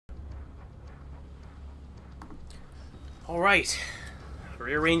Alright.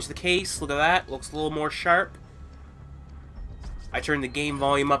 Rearrange the case. Look at that. Looks a little more sharp. I turned the game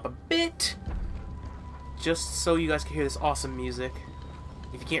volume up a bit. Just so you guys can hear this awesome music.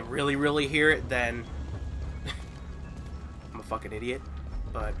 If you can't really hear it, then I'm a fucking idiot.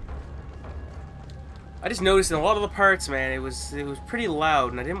 But I just noticed in a lot of the parts, man, it was pretty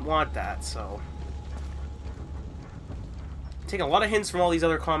loud, and I didn't want that, so I'm taking a lot of hints from all these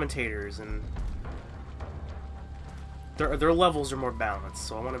other commentators, and their levels are more balanced,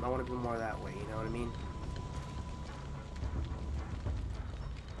 so I want to be more that way, you know what I mean?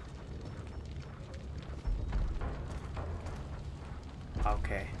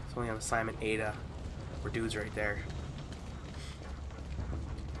 Okay, it's only on assignment Ada. We're dudes right there.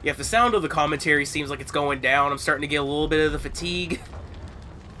 Yeah, if the sound of the commentary seems like it's going down, I'm starting to get a little bit of the fatigue.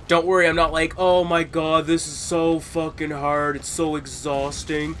 Don't worry, I'm not like, oh my god, this is so fucking hard, it's so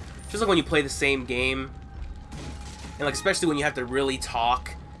exhausting. Just like when you play the same game. And like, especially when you have to really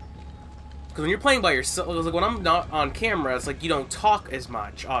talk. Because when you're playing by yourself, like when I'm not on camera, it's like you don't talk as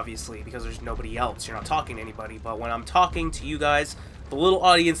much, obviously, because there's nobody else. You're not talking to anybody. But when I'm talking to you guys, the little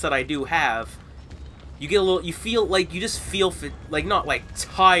audience that I do have, you get a little, you feel like, you just feel, like, not like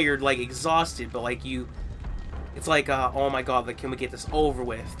tired, like exhausted, but like you, it's like, oh my god, like, can we get this over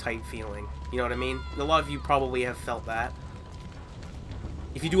with type feeling. You know what I mean? A lot of you probably have felt that.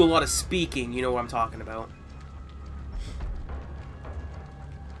 If you do a lot of speaking, you know what I'm talking about.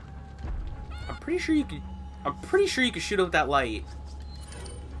 I'm pretty sure you could shoot out that light.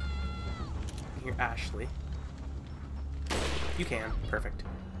 Here, Ashley. You can. Perfect.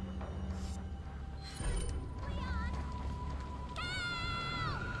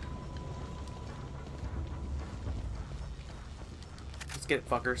 Let's get it,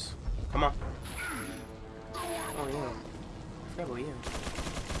 fuckers. Come on. Oh, yeah. I forgot about you.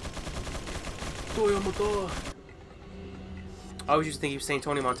 Oh, my god. I always used to think he was saying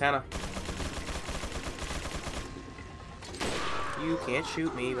Tony Montana. You can't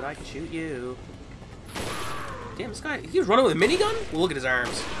shoot me, but I can shoot you. Damn, this guy, he was running with a minigun? Well, look at his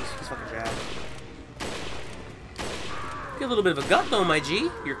arms. He's fucking jacked. Get a little bit of a gut, though, my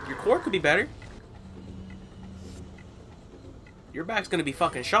G. Your core could be better. Your back's gonna be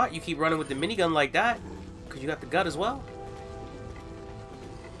fucking shot. You keep running with the minigun like that, because you got the gut as well.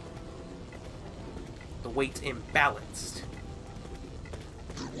 The weight's imbalanced.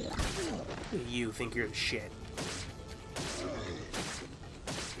 You think you're the shit.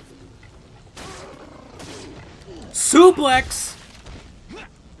 Suplex!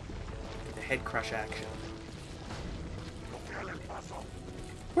 The head crush action.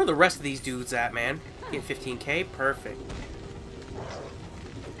 Where are the rest of these dudes at, man? Get 15k? Perfect.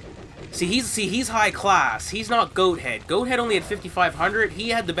 See, he's high class. He's not Goathead. Goathead only had 5,500. He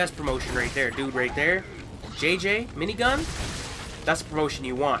had the best promotion right there, dude, right there. JJ, minigun? That's the promotion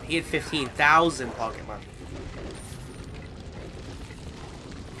you want. He had 15,000 pocket money.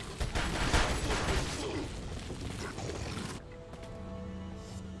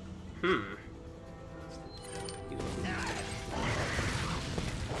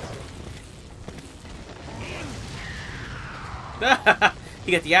 You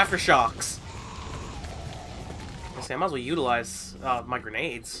get the aftershocks. I might as well utilize my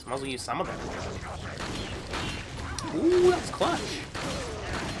grenades. Might as well use some of them. Ooh, that's clutch.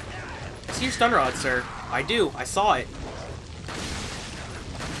 I see your stun rod, sir. I do. I saw it.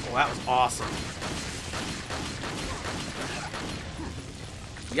 Oh, that was awesome.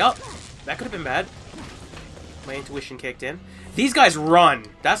 Yup. That could have been bad. My intuition kicked in. These guys run.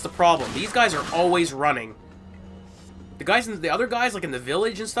 That's the problem. These guys are always running. The other guys, like in the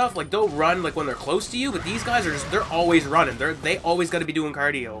village and stuff, like they'll run like when they're close to you, but these guys are they're always running. They always got to be doing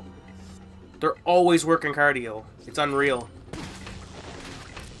cardio. They're always working cardio. It's unreal.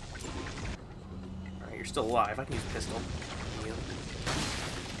 Alright, you're still alive. I can use a pistol.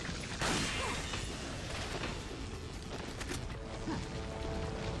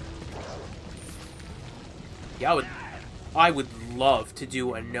 Yeah, I would love to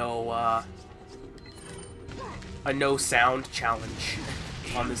do a no sound challenge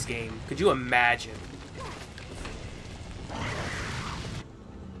on this game. Could you imagine?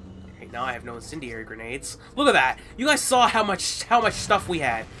 Okay, now I have no incendiary grenades. Look at that! You guys saw how much stuff we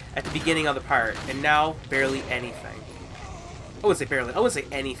had at the beginning of the part, and now barely anything. I wouldn't say barely. I wouldn't say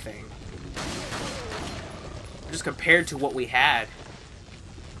anything. Just compared to what we had.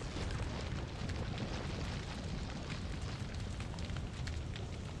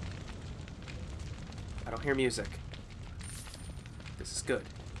 I don't hear music. This is good.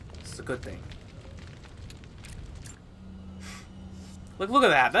 This is a good thing. Like, look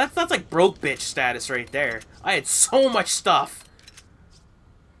at that. That's like broke bitch status right there. I had so much stuff.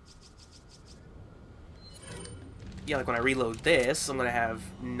 Yeah, like when I reload this, I'm gonna have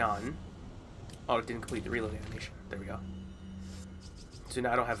none. Oh, it didn't complete the reload animation. There we go. So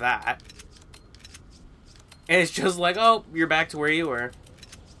now I don't have that. And it's just like, oh, you're back to where you were.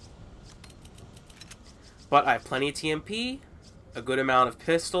 But I have plenty of TMP, a good amount of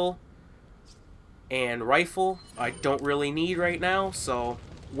pistol, and rifle. I don't really need right now, so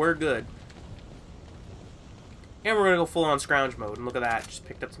we're good. And we're gonna go full on scrounge mode, and look at that, just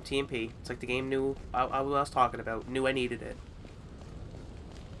picked up some TMP. It's like the game knew I was talking about, knew I needed it.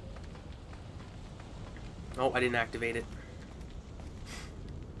 Oh, I didn't activate it.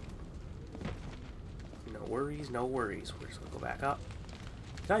 No worries, no worries. We're just gonna go back up.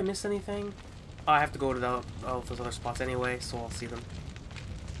 Did I miss anything? Oh, I have to go to those other spots anyway, so I'll see them.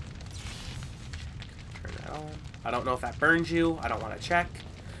 Turn that on. I don't know if that burns you. I don't want to check.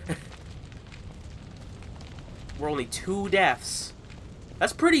 We're only 2 deaths.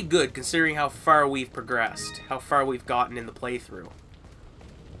 That's pretty good considering how far we've progressed, how far we've gotten in the playthrough.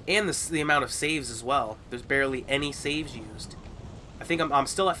 And the amount of saves as well. There's barely any saves used. I think I'm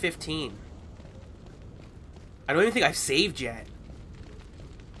still at 15. I don't even think I've saved yet.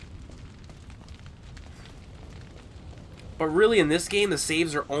 But really, in this game, the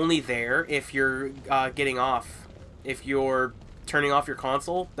saves are only there if you're getting off. If you're turning off your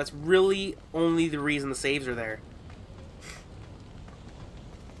console, that's really only the reason the saves are there.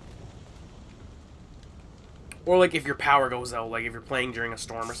 Or, like, if your power goes out, like if you're playing during a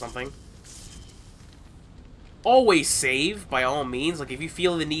storm or something. Always save, by all means. Like, if you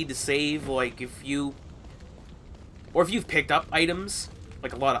feel the need to save, like, if you... Or if you've picked up items,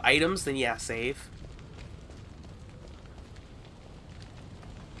 like a lot of items, then yeah, save.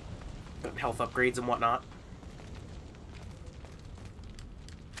 Health upgrades and whatnot.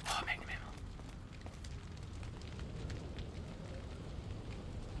 Oh, magnum ammo.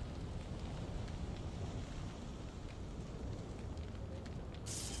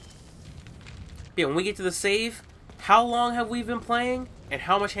 Yeah, when we get to the save, how long have we been playing, and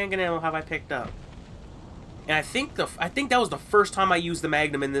how much handgun ammo have I picked up? And I think that was the first time I used the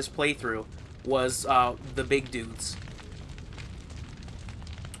Magnum in this playthrough, was the big dudes.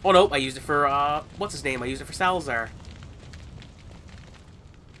 Oh, no, I used it for, what's his name? I used it for Salazar.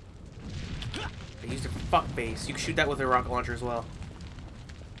 I used it for Fuckbase. You can shoot that with a rocket launcher as well.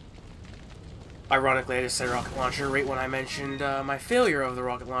 Ironically, I just said rocket launcher right when I mentioned my failure of the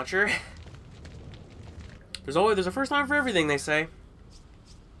rocket launcher. There's a first time for everything, they say.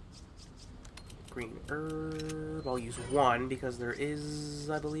 Green herb. I'll use 1 because there is,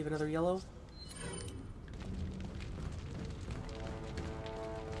 I believe, another yellow.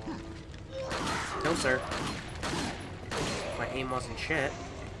 No, sir. My aim wasn't shit.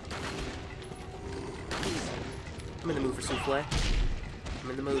 I'm in the mood for souffle. I'm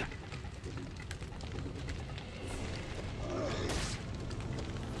in the mood.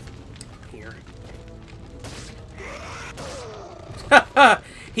 Here.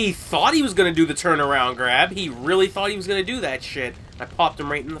 He thought he was gonna do the turnaround grab. He really thought he was gonna do that shit. I popped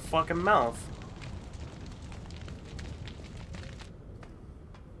him right in the fucking mouth.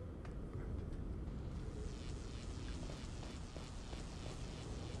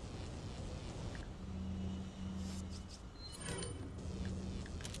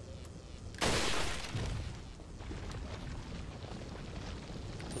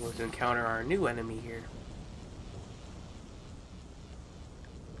 We'll encounter our new enemy here.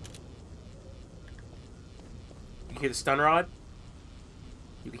 You hear the stun rod?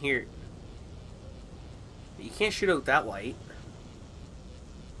 You can hear it. But you can't shoot out that light.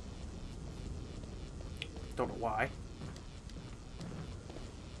 Don't know why.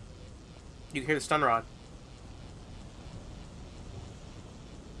 You can hear the stun rod.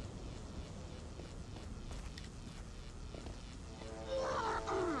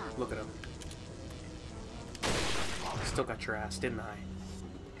 Look at him. Still got your ass, didn't I?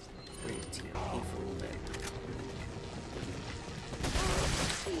 Raise TMP for a little bit.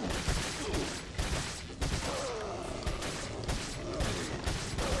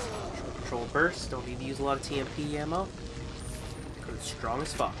 Control burst. Don't need to use a lot of TMP ammo. Because it's strong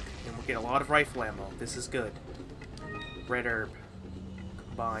as fuck. And we'll get a lot of rifle ammo. This is good. Red herb.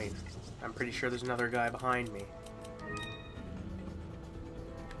 Combine. I'm pretty sure there's another guy behind me.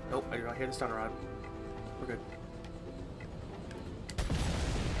 Nope, I do not hear the stun rod. We're good.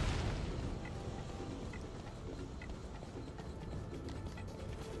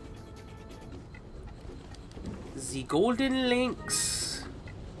 The golden links.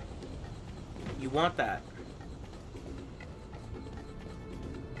 You want that.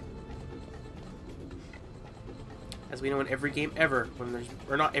 As we know in every game ever, when there's,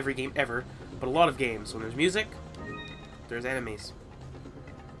 or not every game ever, but a lot of games, when there's music, there's enemies.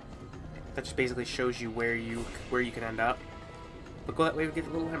 That just basically shows you where you can end up. But go that way to get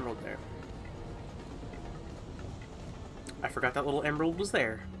the little emerald there. I forgot that little emerald was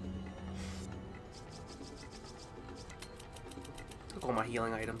there. Took all my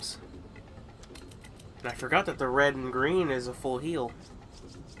healing items. And I forgot that the red and green is a full heal.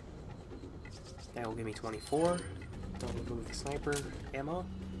 That will give me 24. Don't remove the sniper ammo.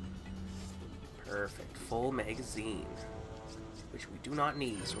 Perfect. Full magazine. Which we do not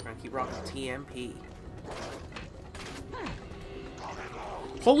need, so we're going to keep rocking TMP.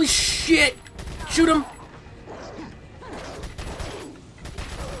 Holy shit! Shoot him!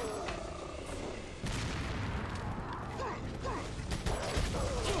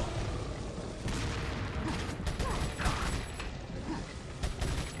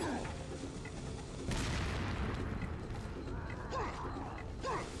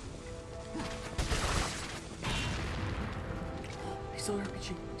 He's still RPG.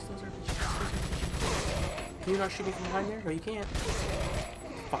 He's still RPG. Can you not shoot me from behind there? No, you can't.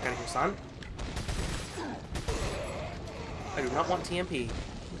 Fuck out of here, son. I do not want TMP.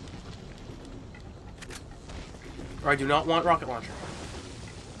 Or I do not want rocket launcher.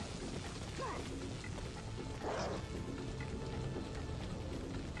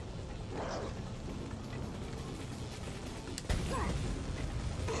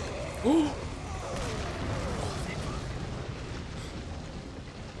 Oh!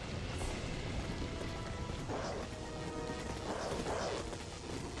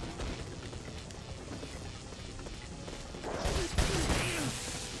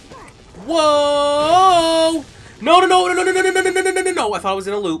 Whoa! No, no, no, no, no, no, no, no, no, no, no, no, no, no! I thought I was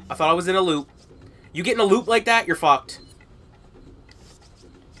in a loop. I thought I was in a loop. You get in a loop like that, you're fucked.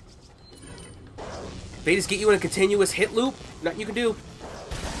 They just get you in a continuous hit loop. Nothing you can do.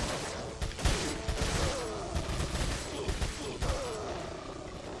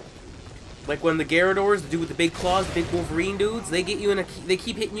 Like when the Gyarados, the dude with the big claws, the big Wolverine dudes, they get you in a, they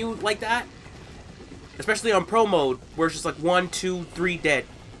keep hitting you like that. Especially on pro mode, where it's just like 1, 2, 3 dead.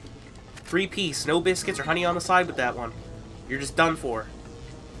 3-piece, no biscuits or honey on the side with that one. You're just done for.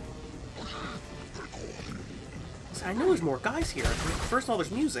 So I know there's more guys here. First of all,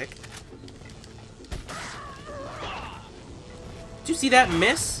 there's music. Did you see that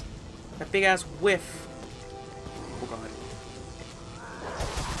miss? That big-ass whiff. Oh, God.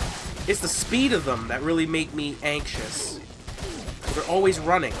 It's the speed of them that really make me anxious. They're always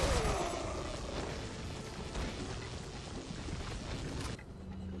running.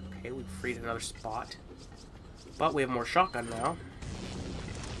 Okay, we've freed another spot. But we have more shotgun now.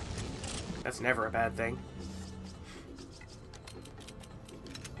 That's never a bad thing.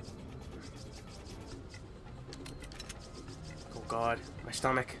 Oh God, my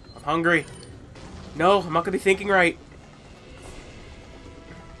stomach. I'm hungry. No, I'm not gonna be thinking right.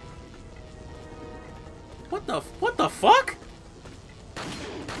 What the fuck?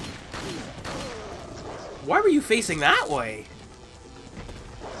 Why were you facing that way?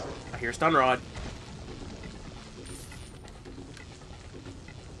 I hear stun rod.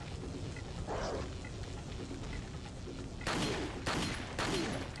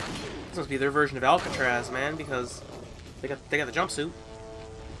 This must be their version of Alcatraz, man, because they got the jumpsuit.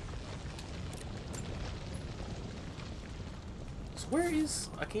 So where is...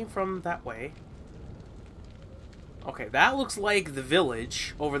 I came from that way. Okay, that looks like the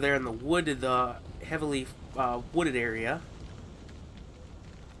village over there in the wooded, heavily wooded area.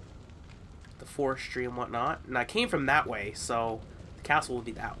 The forestry and whatnot. And I came from that way, so the castle will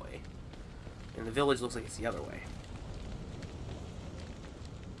be that way. And the village looks like it's the other way.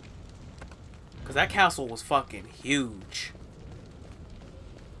 Because that castle was fucking huge.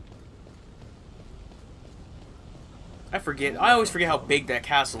 I always forget how big that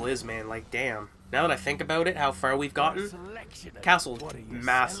castle is, man. Like, damn. Now that I think about it, how far we've gotten, castle's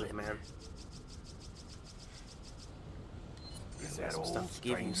massive, man. Is that some stuff to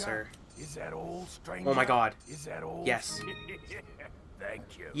give you, sir. Is that all, stranger? Oh my God. Is that all? Yes.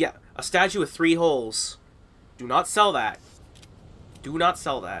 Thank you. Yeah, a statue with 3 holes. Do not sell that. Do not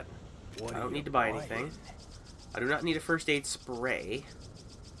sell that. I don't need to buy anything. I do not need a first aid spray.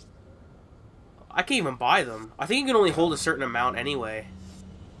 I can't even buy them. I think you can only hold a certain amount anyway.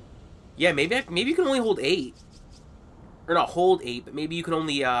 Yeah, maybe you can only hold 8. Or not hold 8, but maybe you can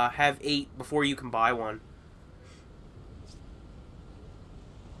only have 8 before you can buy one.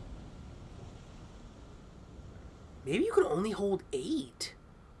 Maybe you can only hold 8.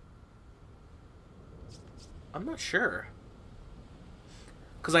 I'm not sure.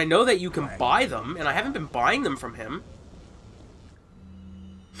 Because I know that you can buy them, and I haven't been buying them from him.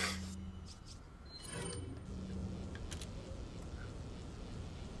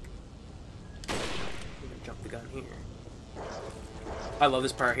 I'm gonna jump the gun here. I love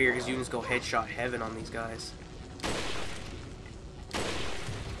this part here, because you can just go headshot heaven on these guys.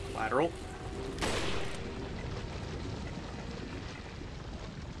 Lateral.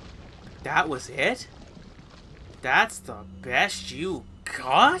 That was it? That's the best you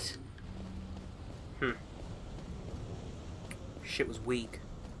got? Shit was weak.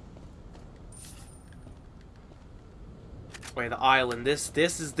 Wait, the island. This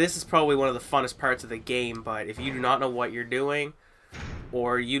is probably one of the funnest parts of the game, but if you do not know what you're doing,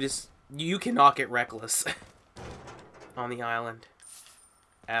 or you cannot get reckless on the island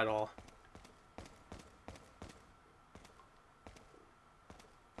at all.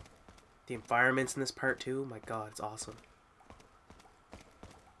 The environments in this part too, my god, it's awesome.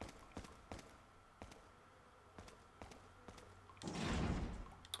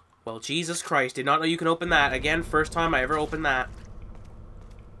 Well, Jesus Christ, did not know you can open that. Again, first time I ever opened that.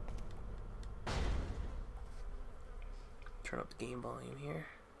 Turn up the game volume here.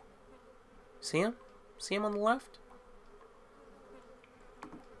 See him? See him on the left?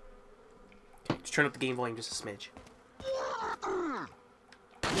 Okay, just turn up the game volume just a smidge.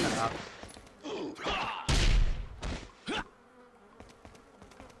 Shut up.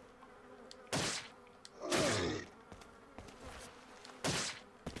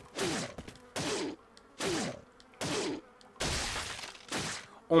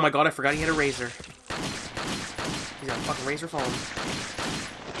 Oh my god, I forgot he had a razor. He's got a fucking razor phone.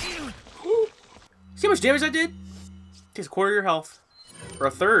 See how much damage I did? Takes a quarter of your health. Or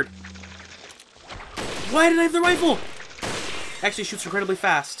a third. Why did I have the rifle? Actually, it shoots incredibly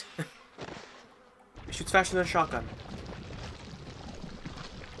fast. It shoots faster than a shotgun.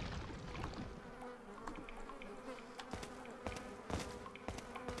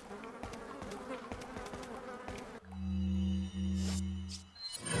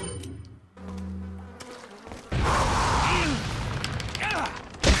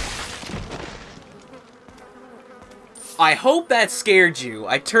 I hope that scared you.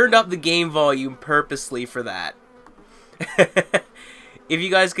 I turned up the game volume purposely for that. If you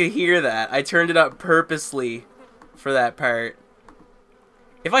guys could hear that, I turned it up purposely for that part.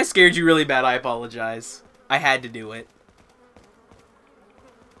 If I scared you really bad, I apologize. I had to do it.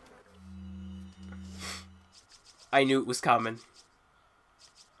 I knew it was coming.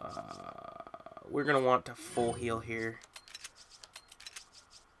 We're gonna want to full heal here.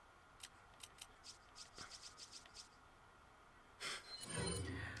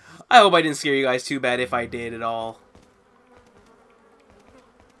 I hope I didn't scare you guys too bad if I did at all.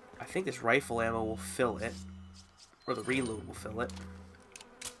 I think this rifle ammo will fill it. Or the reload will fill it.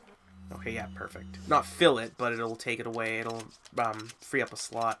 Okay, yeah, perfect. Not fill it, but it'll take it away. It'll free up a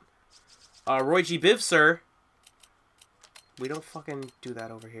slot. Roy G. Biv, sir. We don't fucking do that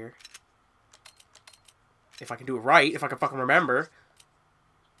over here. If I can do it right, if I can fucking remember.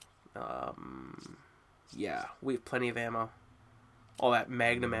 Yeah, we have plenty of ammo. All that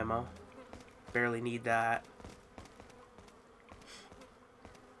magnum ammo. Barely need that.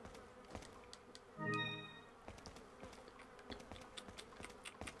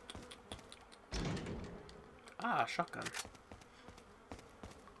 Ah, shotgun.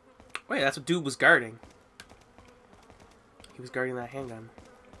 Wait, that's what dude was guarding. He was guarding that handgun.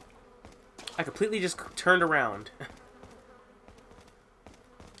 I completely just turned around.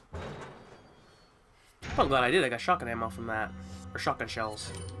 I'm glad I did. I got shotgun ammo from that. Or shotgun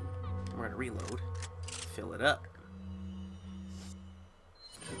shells. We're gonna reload. Fill it up.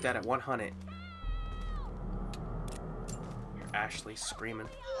 Keep that at 100. Hear Ashley screaming.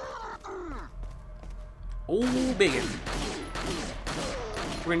 Oh, biggin.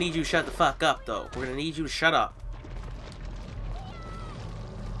 We're gonna need you to shut the fuck up, though. We're gonna need you to shut up.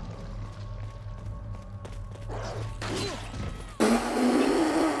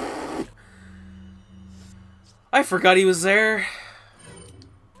 I forgot he was there.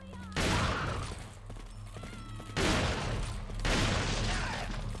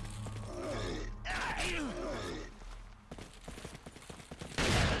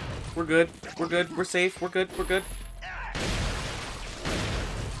 We're good. We're good. We're safe. We're good. We're good.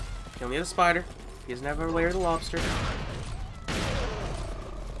 Kill me the spider. He doesn't have a layer of the lobster.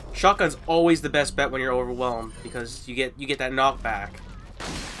 Shotgun's always the best bet when you're overwhelmed because you get that knockback.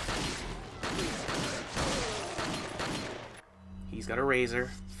 He's got a razor.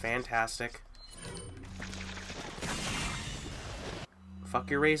 Fantastic.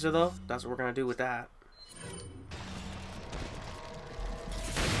 Fuck your razor though. That's what we're gonna do with that.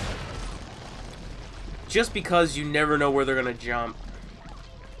 Just because you never know where they're gonna jump.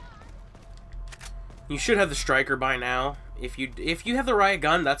 You should have the striker by now. If you have the riot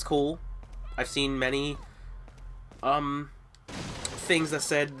gun, that's cool. I've seen many things that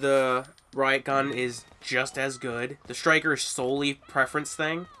said the riot gun is just as good. The striker is solely preference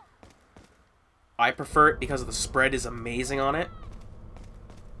thing. I prefer it because the spread is amazing on it.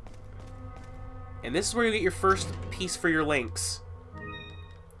 And this is where you get your first piece for your links.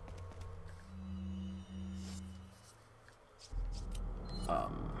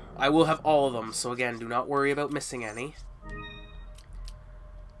 I will have all of them, so again, do not worry about missing any.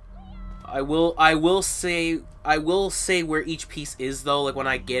 I will say where each piece is though, like when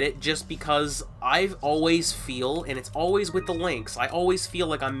I get it, just because I always feel, and it's always with the links, I always feel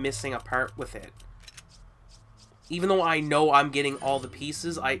like I'm missing a part with it. Even though I know I'm getting all the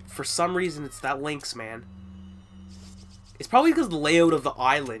pieces, for some reason it's that links, man. It's probably because of the layout of the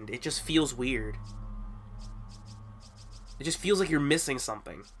island, it just feels weird. It just feels like you're missing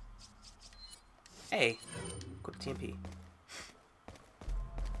something. Hey, go to TMP.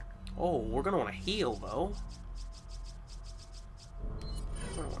 Oh, we're gonna want to heal, though.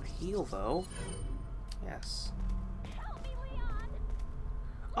 We're gonna want to heal, though. Yes.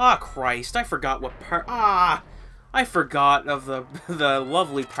 Ah, Christ, I forgot what part... Ah! I forgot of the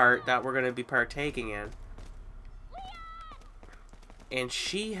lovely part that we're gonna be partaking in. And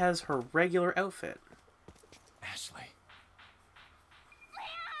she has her regular outfit. Ashley.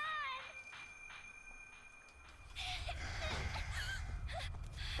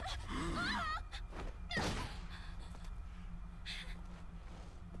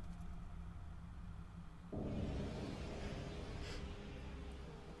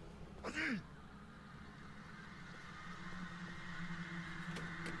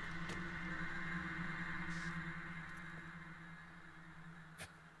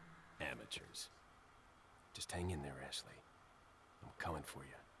 Amateurs. Just hang in there, Ashley. I'm coming for you.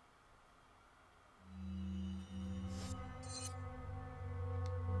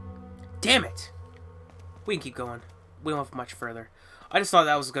 Damn it! We can keep going. We don't have much further. I just thought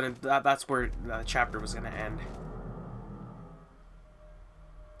that was gonna... that's where the chapter was gonna end.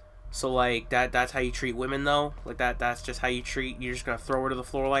 So, like, that's how you treat women, though? Like, that's just how you treat... You're just gonna throw her to the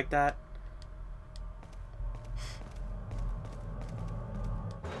floor like that?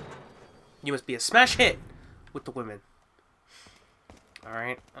 You must be a smash hit with the women.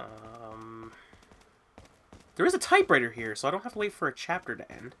 Alright, there is a typewriter here, so I don't have to wait for a chapter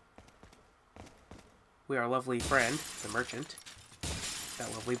to end. We are our lovely friend, the merchant.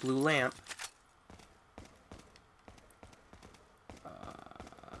 That lovely blue lamp. Yeah,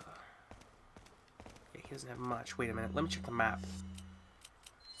 he doesn't have much. Wait a minute, let me check the map.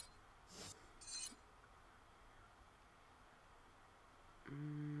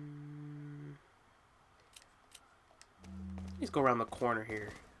 Let's go around the corner here.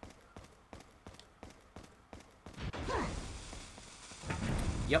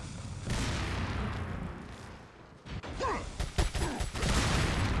 Yep.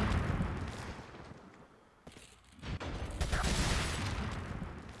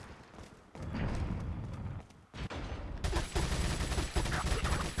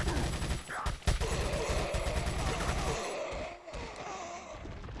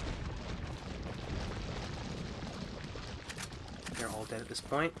 They're all dead at this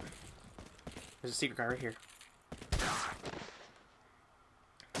point. There's a secret guy right here.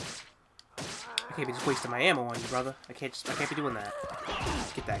 I can't be just wasting my ammo on you, brother. I can't be doing that.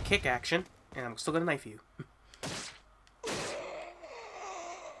 Get that kick action, and I'm still gonna knife you.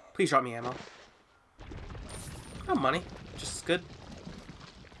 Please drop me ammo. Oh, money. Just as good.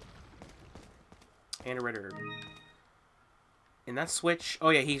 And a red herb. And that switch... Oh,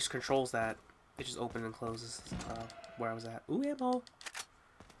 yeah, he just controls that. It just opens and closes. Where I was at. Ooh, ammo.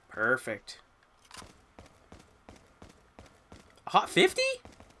 Perfect. A hot 50?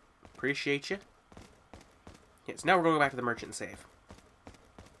 Appreciate you. Yeah, so now we're going back to the merchant and save.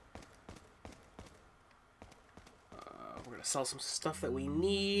 We're going to sell some stuff that we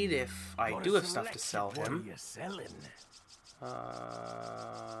need, if I do have stuff to sell him. What are you selling?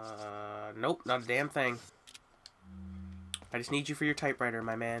 Nope, not a damn thing. I just need you for your typewriter,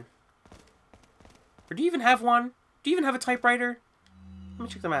 my man. Or do you even have one? Do you even have a typewriter? Let me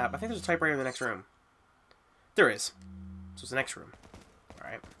check the map. I think there's a typewriter in the next room. There is. So it's the next room.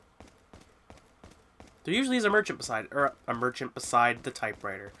 Alright. There usually is a merchant beside the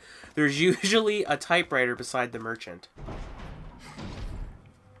typewriter. There's usually a typewriter beside the merchant.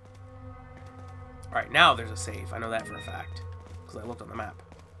 Alright, now there's a save. I know that for a fact. Because I looked on the map.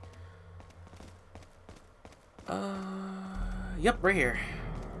 Yep, right here.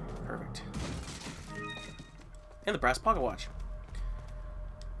 Perfect. And the brass pocket watch.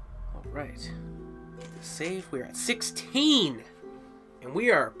 Alright. Save. We're at 16. And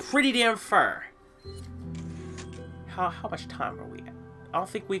we are pretty damn far. How much time are we at? I don't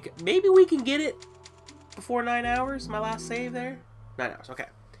think we can... Maybe we can get it before 9 hours. My last save there. 9 hours. Okay.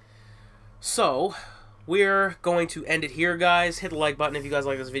 So, we're going to end it here, guys. Hit the like button if you guys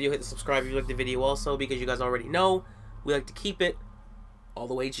like this video. Hit the subscribe if you like the video also, because you guys already know we like to keep it all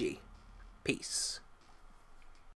the way G. Peace.